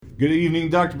Good evening,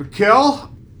 Dr.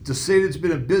 McKell. To say that it's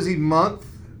been a busy month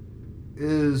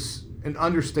is an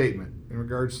understatement in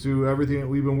regards to everything that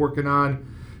we've been working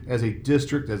on as a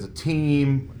district, as a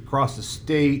team, across the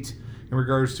state, in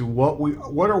regards to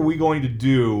what are we going to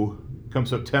do come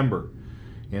September.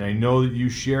 And I know that you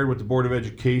shared with the Board of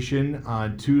Education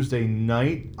on Tuesday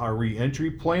night our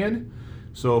reentry plan.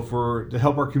 So to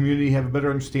help our community have a better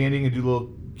understanding and do a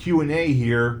little Q&A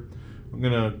here, I'm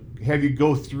going to have you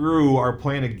go through our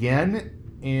plan again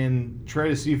and try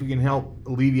to see if we can help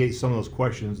alleviate some of those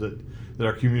questions that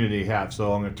our community have.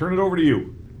 So I'm going to turn it over to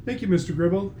you. Thank you, Mr.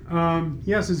 Gribble.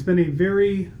 Yes, it's been a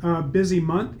very busy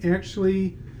month.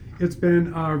 Actually, it's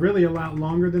been really a lot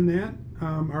longer than that.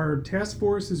 Our task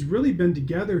force has really been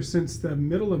together since the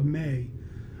middle of May.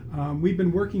 We've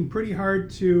been working pretty hard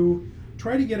to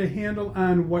try to get a handle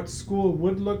on what school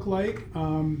would look like,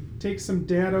 take some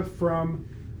data from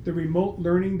the remote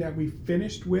learning that we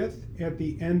finished with at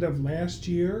the end of last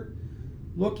year,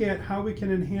 look at how we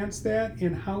can enhance that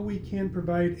and how we can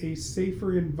provide a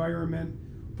safer environment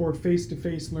for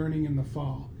face-to-face learning in the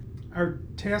fall. Our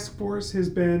task force has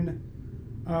been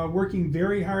working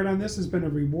very hard on this. It's been a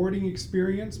rewarding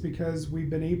experience because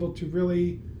we've been able to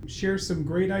really share some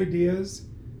great ideas,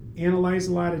 analyze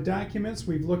a lot of documents.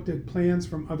 We've looked at plans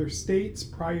from other states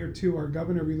prior to our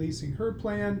governor releasing her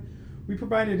plan. We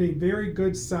provided a very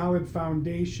good solid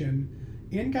foundation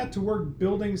and got to work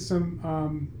building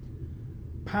some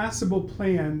possible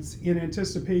plans in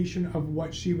anticipation of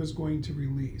what she was going to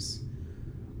release.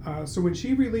 So when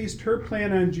she released her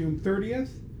plan on June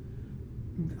 30th,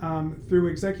 through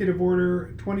Executive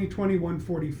Order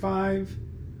 2020-145,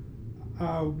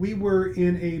 we were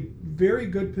in a very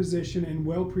good position and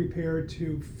well prepared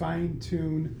to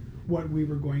fine-tune what we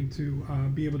were going to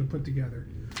be able to put together.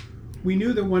 We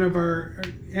knew that one of our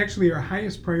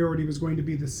highest priority was going to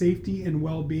be the safety and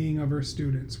well-being of our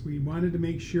students. We wanted to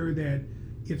make sure that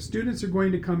if students are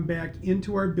going to come back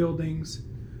into our buildings,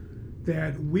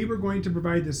 that we were going to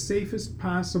provide the safest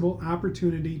possible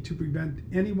opportunity to prevent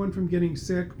anyone from getting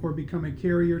sick or become a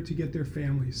carrier to get their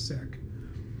families sick.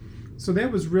 So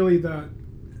that was really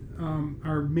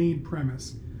our main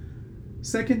premise.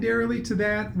 Secondarily to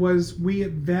that was we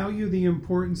value the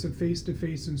importance of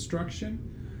face-to-face instruction,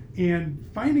 and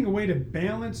finding a way to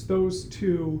balance those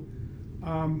two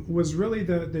was really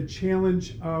the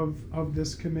challenge of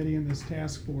this committee and this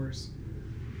task force.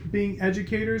 Being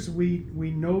educators, we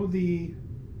know the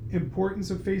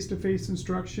importance of face-to-face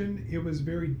instruction. It was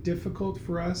very difficult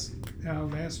for us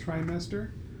last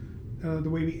trimester, the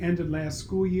way we ended last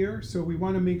school year. So we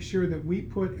want to make sure that we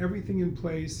put everything in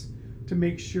place to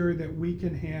make sure that we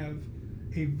can have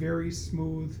a very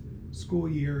smooth school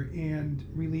year and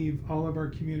relieve all of our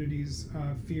community's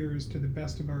fears to the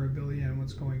best of our ability on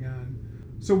what's going on.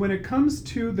 So when it comes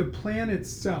to the plan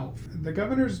itself, the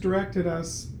governor's directed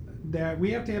us that we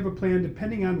have to have a plan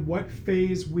depending on what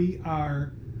phase we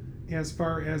are as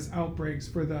far as outbreaks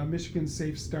for the Michigan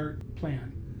Safe Start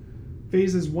plan.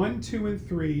 Phases 1, 2, and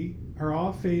 3 are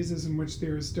all phases in which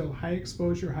there is still high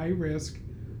exposure, high risk,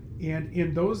 and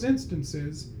in those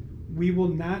instances, we will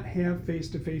not have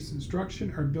face-to-face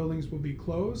instruction. Our buildings will be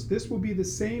closed. This will be the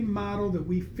same model that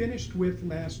we finished with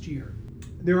last year.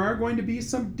 There are going to be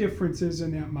some differences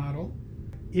in that model.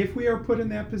 If we are put in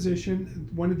that position,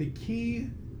 one of the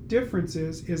key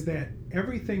differences is that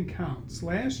everything counts.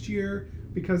 Last year,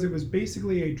 because it was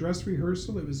basically a dress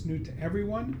rehearsal, it was new to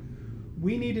everyone,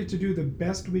 we needed to do the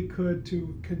best we could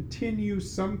to continue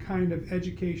some kind of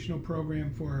educational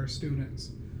program for our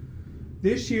students.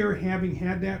 This year, having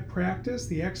had that practice,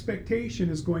 the expectation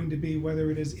is going to be, whether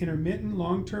it is intermittent,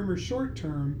 long-term, or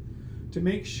short-term, to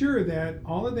make sure that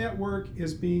all of that work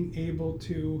is being able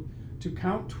to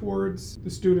count towards the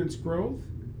students' growth,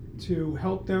 to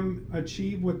help them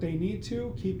achieve what they need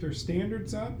to, keep their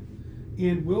standards up,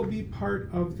 and will be part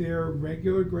of their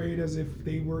regular grade as if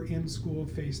they were in school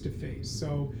face-to-face.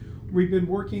 So we've been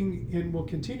working and will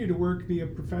continue to work via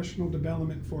professional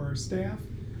development for our staff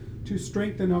to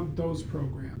strengthen up those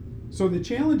programs. So the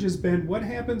challenge has been, what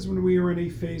happens when we are in a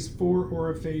phase 4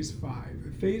 or a phase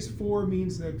 5? Phase 4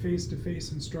 means that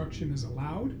face-to-face instruction is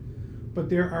allowed, but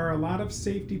there are a lot of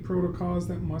safety protocols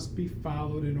that must be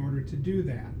followed in order to do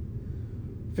that.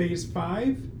 Phase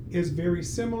 5 is very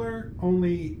similar,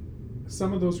 only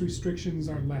some of those restrictions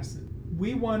are lessened.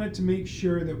 We wanted to make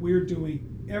sure that we're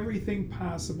doing everything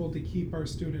possible to keep our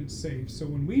students safe. So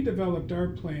when we developed our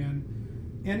plan,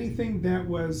 anything that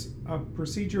was a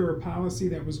procedure or policy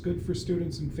that was good for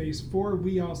students in phase 4,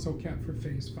 we also kept for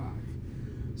phase 5.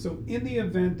 So in the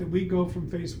event that we go from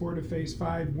phase 4 to phase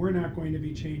 5, we're not going to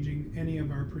be changing any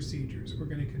of our procedures. We're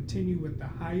going to continue with the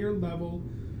higher level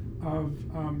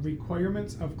of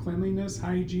requirements of cleanliness,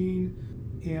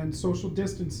 hygiene, and social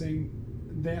distancing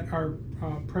that are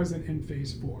present in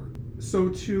Phase 4. So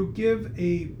to give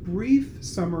a brief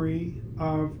summary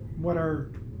of what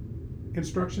our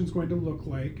instruction is going to look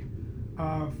like,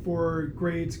 for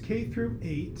grades K through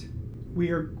 8, we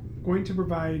are going to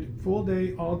provide full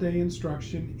day, all day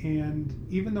instruction, and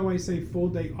even though I say full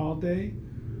day, all day,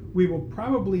 we will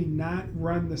probably not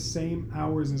run the same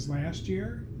hours as last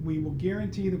year. We will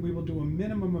guarantee that we will do a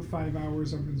minimum of 5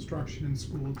 hours of instruction in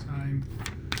school time.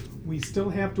 We still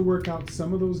have to work out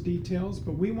some of those details,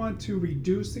 but we want to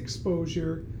reduce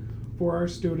exposure for our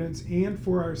students and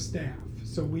for our staff.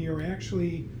 So we are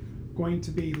actually going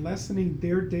to be lessening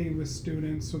their day with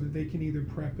students so that they can either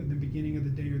prep at the beginning of the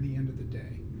day or the end of the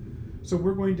day. So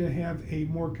we're going to have a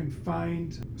more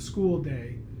confined school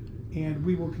day, and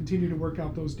we will continue to work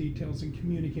out those details and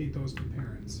communicate those to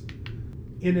parents.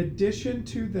 In addition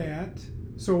to that,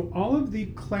 so all of the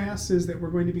classes that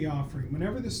we're going to be offering,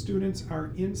 whenever the students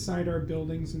are inside our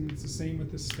buildings, and it's the same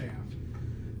with the staff,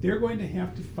 they're going to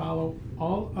have to follow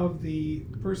all of the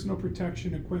personal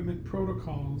protection equipment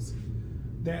protocols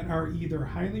that are either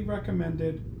highly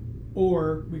recommended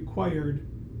or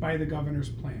required by the governor's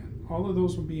plan. All of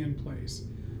those will be in place.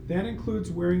 That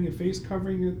includes wearing a face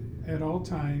covering at all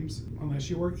times, unless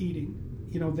you are eating.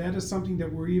 That is something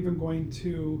that we're even going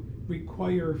to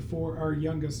require for our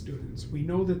youngest students. We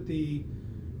know that the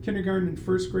kindergarten and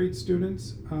first grade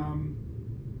students are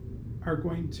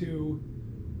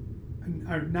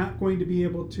not going to be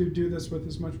able to do this with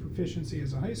as much proficiency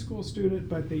as a high school student,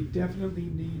 but they definitely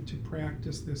need to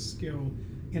practice this skill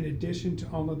in addition to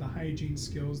all of the hygiene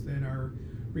skills that are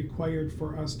required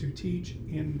for us to teach,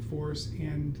 enforce,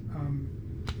 and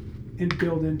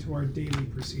build into our daily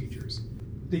procedures.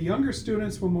 The younger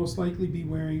students will most likely be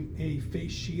wearing a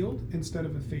face shield instead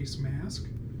of a face mask.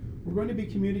 We're going to be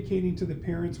communicating to the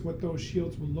parents what those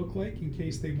shields will look like in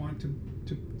case they want to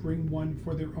bring one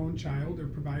for their own child or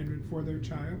provide it for their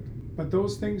child. But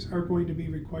those things are going to be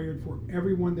required for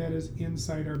everyone that is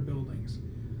inside our buildings.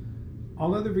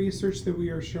 All of the research that we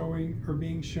are showing or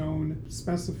being shown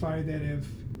specify that if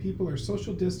people are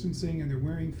social distancing and they're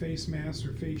wearing face masks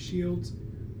or face shields,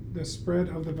 the spread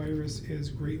of the virus is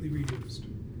greatly reduced.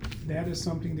 That is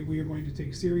something that we are going to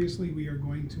take seriously. We are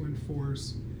going to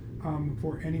enforce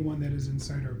for anyone that is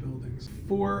inside our buildings.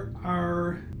 For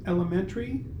our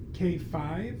elementary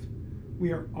K-5,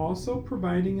 we are also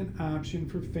providing an option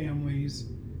for families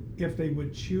if they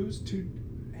would choose to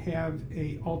have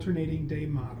a alternating day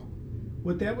model.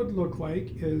 What that would look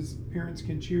like is parents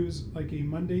can choose like a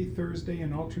Monday, Thursday,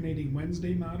 and alternating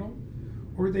Wednesday model,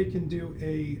 or they can do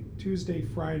a Tuesday,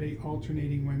 Friday,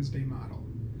 alternating Wednesday model.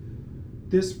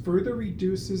 This further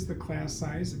reduces the class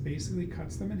size. It basically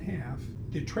cuts them in half.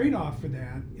 The trade-off for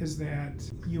that is that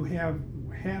you have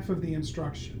half of the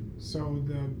instruction. So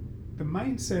the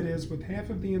mindset is with half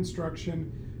of the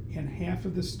instruction and half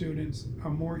of the students, a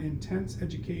more intense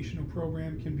educational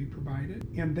program can be provided.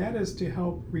 And that is to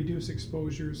help reduce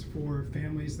exposures for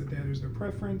families that is their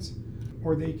preference,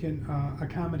 or they can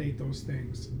accommodate those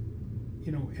things,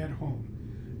 at home.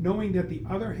 Knowing that the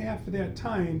other half of that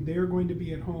time, they're going to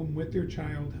be at home with their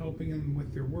child, helping them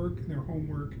with their work and their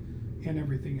homework and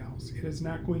everything else. It is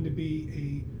not going to be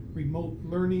a remote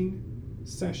learning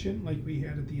session like we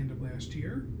had at the end of last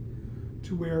year,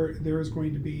 to where there is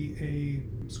going to be a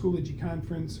Schoology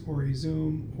conference or a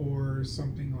Zoom or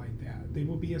something like that. They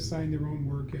will be assigned their own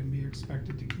work and be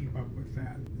expected to keep up with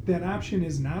that. That option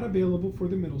is not available for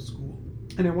the middle school.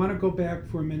 And I want to go back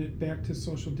for a minute, back to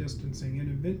social distancing.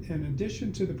 In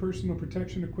addition to the personal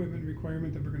protection equipment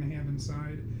requirement that we're going to have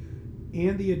inside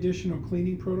and the additional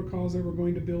cleaning protocols that we're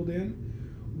going to build in,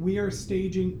 we are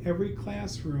staging every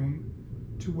classroom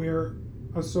to where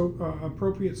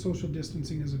appropriate social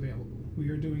distancing is available. We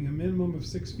are doing a minimum of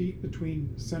 6 feet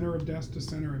between center of desk to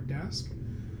center of desk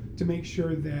to make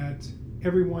sure that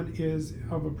everyone is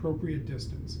of appropriate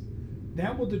distance.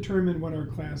 That will determine what our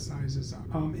class sizes are,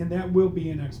 and that will be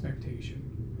an expectation.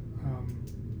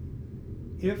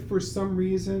 If for some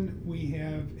reason we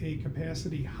have a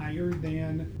capacity higher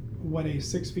than what a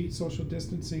 6 feet social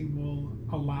distancing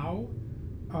will allow,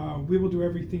 we will do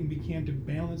everything we can to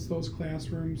balance those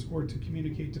classrooms or to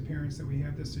communicate to parents that we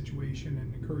have this situation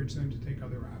and encourage them to take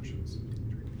other options.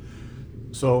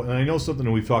 So, and I know something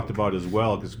that we've talked about as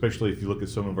well, especially if you look at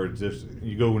some of our,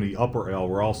 you go in the upper L,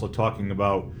 we're also talking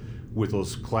about with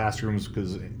those classrooms,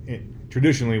 because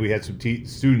traditionally we had some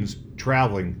students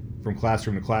traveling from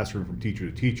classroom to classroom, from teacher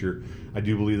to teacher. I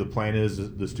do believe the plan is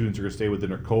that the students are going to stay within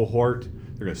their cohort,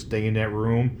 they're going to stay in that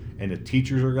room, and the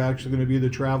teachers are actually going to be the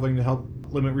traveling to help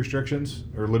limit restrictions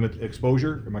or limit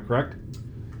exposure. Am I correct?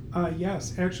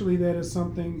 Yes, actually, that is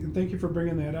something, and thank you for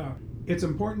bringing that up. It's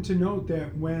important to note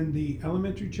that when the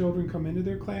elementary children come into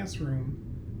their classroom,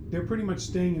 they're pretty much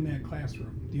staying in that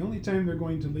classroom. The only time they're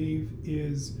going to leave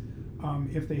is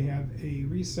if they have a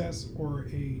recess or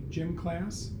a gym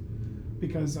class,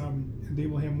 because they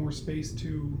will have more space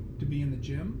to be in the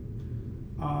gym,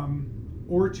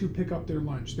 or to pick up their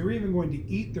lunch. They're even going to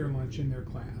eat their lunch in their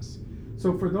class.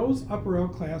 So for those upper L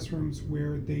classrooms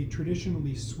where they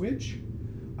traditionally switch,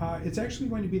 it's actually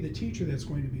going to be the teacher that's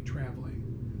going to be traveling.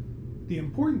 The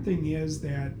important thing is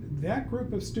that that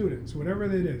group of students, whatever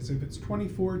that is, if it's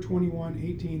 24, 21,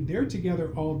 18, they're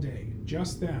together all day,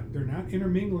 just them. They're not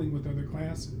intermingling with other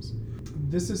classes.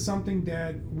 This is something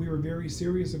that we were very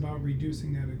serious about,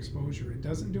 reducing that exposure. It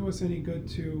doesn't do us any good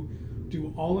to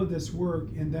do all of this work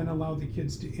and then allow the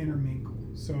kids to intermingle.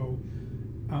 So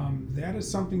that is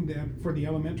something that for the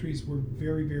elementaries we're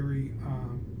very, very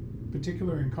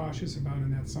particular and cautious about,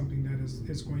 and that's something that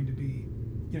is going to be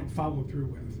followed through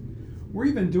with. We're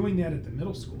even doing that at the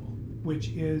middle school, which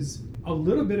is a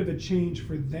little bit of a change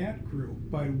for that group,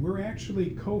 but we're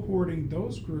actually cohorting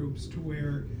those groups to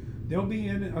where they'll be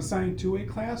assigned to a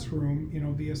classroom,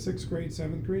 via 6th grade,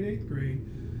 7th grade, 8th grade,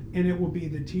 and it will be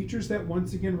the teachers that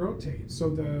once again rotate. So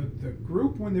the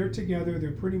group, when they're together,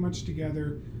 they're pretty much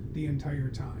together the entire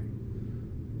time.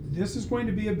 This is going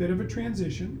to be a bit of a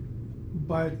transition,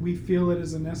 but we feel it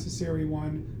is a necessary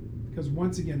one, because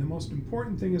once again, the most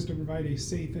important thing is to provide a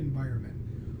safe environment.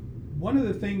 One of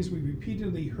the things we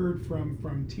repeatedly heard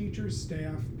from teachers,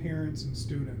 staff, parents, and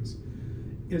students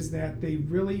is that they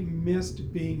really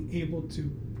missed being able to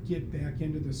get back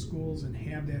into the schools and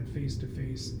have that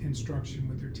face-to-face instruction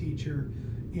with their teacher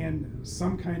and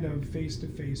some kind of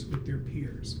face-to-face with their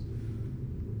peers.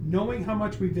 Knowing how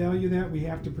much we value that, we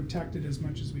have to protect it as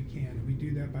much as we can, and we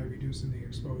do that by reducing the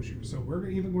exposure. So we're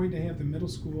even going to have the middle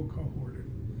school cohorted.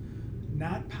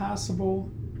 Not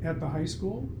possible at the high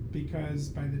school, because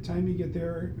by the time you get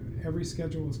there, every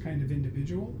schedule is kind of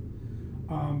individual.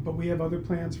 But we have other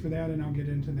plans for that, and I'll get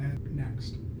into that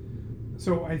next.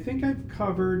 So I think I've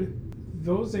covered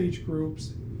those age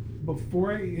groups.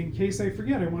 In case I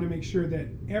forget, I want to make sure that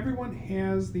everyone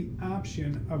has the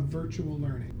option of virtual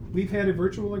learning. We've had a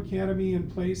virtual academy in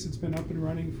place. It's been up and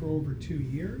running for over 2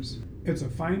 years. It's a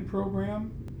fine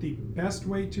program. The best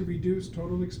way to reduce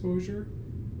total exposure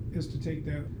is to take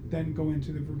that, then go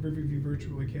into the Riverview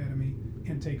Virtual Academy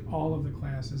and take all of the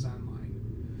classes online.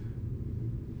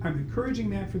 I'm encouraging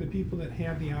that for the people that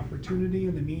have the opportunity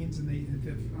and the means and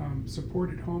the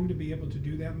support at home to be able to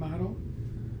do that model,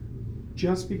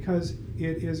 just because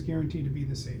it is guaranteed to be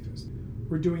the safest.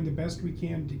 We're doing the best we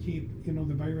can to keep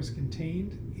the virus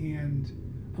contained and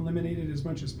eliminate it as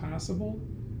much as possible,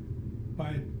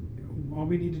 but all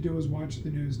we need to do is watch the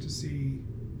news to see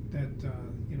that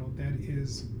that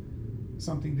is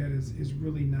something that is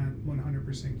really not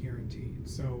 100% guaranteed.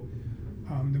 So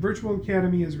the virtual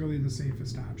academy is really the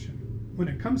safest option. When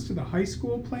it comes to the high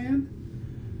school plan,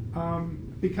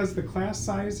 because the class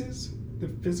sizes, the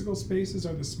physical spaces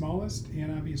are the smallest,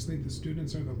 and obviously the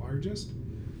students are the largest,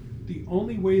 the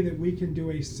only way that we can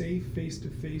do a safe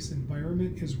face-to-face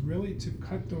environment is really to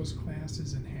cut those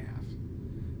classes in half.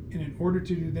 And in order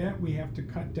to do that, we have to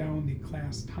cut down the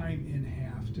class time in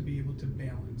half to be able to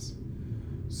balance.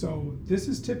 So this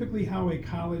is typically how a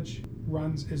college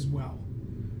runs as well.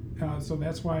 So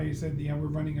that's why I said, we're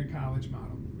running a college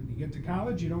model. When you get to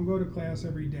college, you don't go to class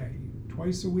every day.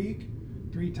 Twice a week,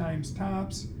 3 times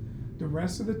tops. The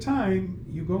rest of the time,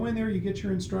 you go in there, you get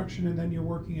your instruction, and then you're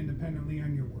working independently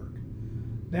on your work.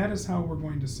 That is how we're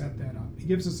going to set that up. It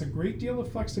gives us a great deal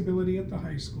of flexibility at the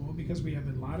high school, because we have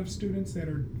a lot of students that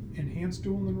are enhanced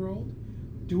dual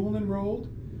enrolled.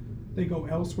 They go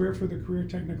elsewhere for the career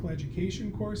technical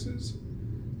education courses.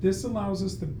 This allows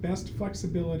us the best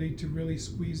flexibility to really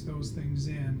squeeze those things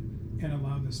in and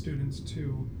allow the students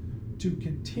to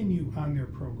continue on their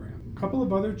program. A couple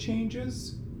of other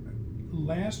changes.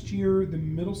 Last year, the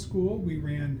middle school, we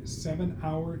ran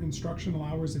 7-hour instructional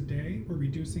hours a day. We're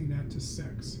reducing that to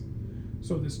 6.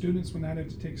 So the students will not have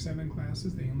to take 7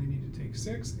 classes, they only need to take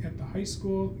 6. At the high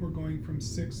school, we're going from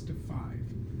 6 to 5.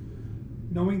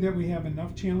 Knowing that we have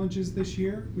enough challenges this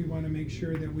year, we want to make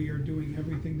sure that we are doing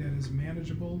everything that is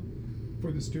manageable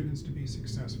for the students to be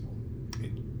successful.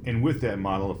 And with that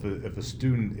model, if a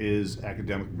student is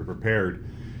academically prepared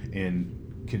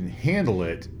and can handle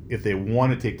it, if they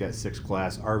want to take that 6th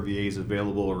class, RVA is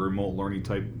available, or remote learning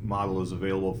type model is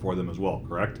available for them as well,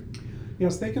 correct?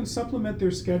 Yes, they can supplement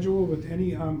their schedule with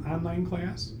any online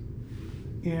class.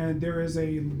 And there is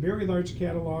a very large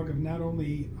catalog of not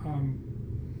only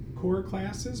core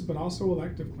classes, but also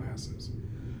elective classes.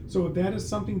 So if that is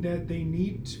something that they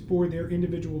need for their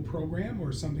individual program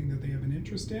or something that they have an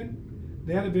interest in,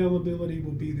 that availability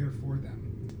will be there for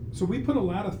them. So we put a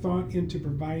lot of thought into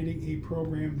providing a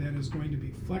program that is going to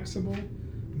be flexible,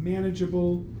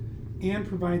 manageable, and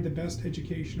provide the best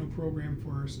educational program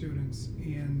for our students.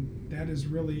 And that is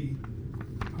really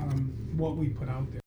what we put out there.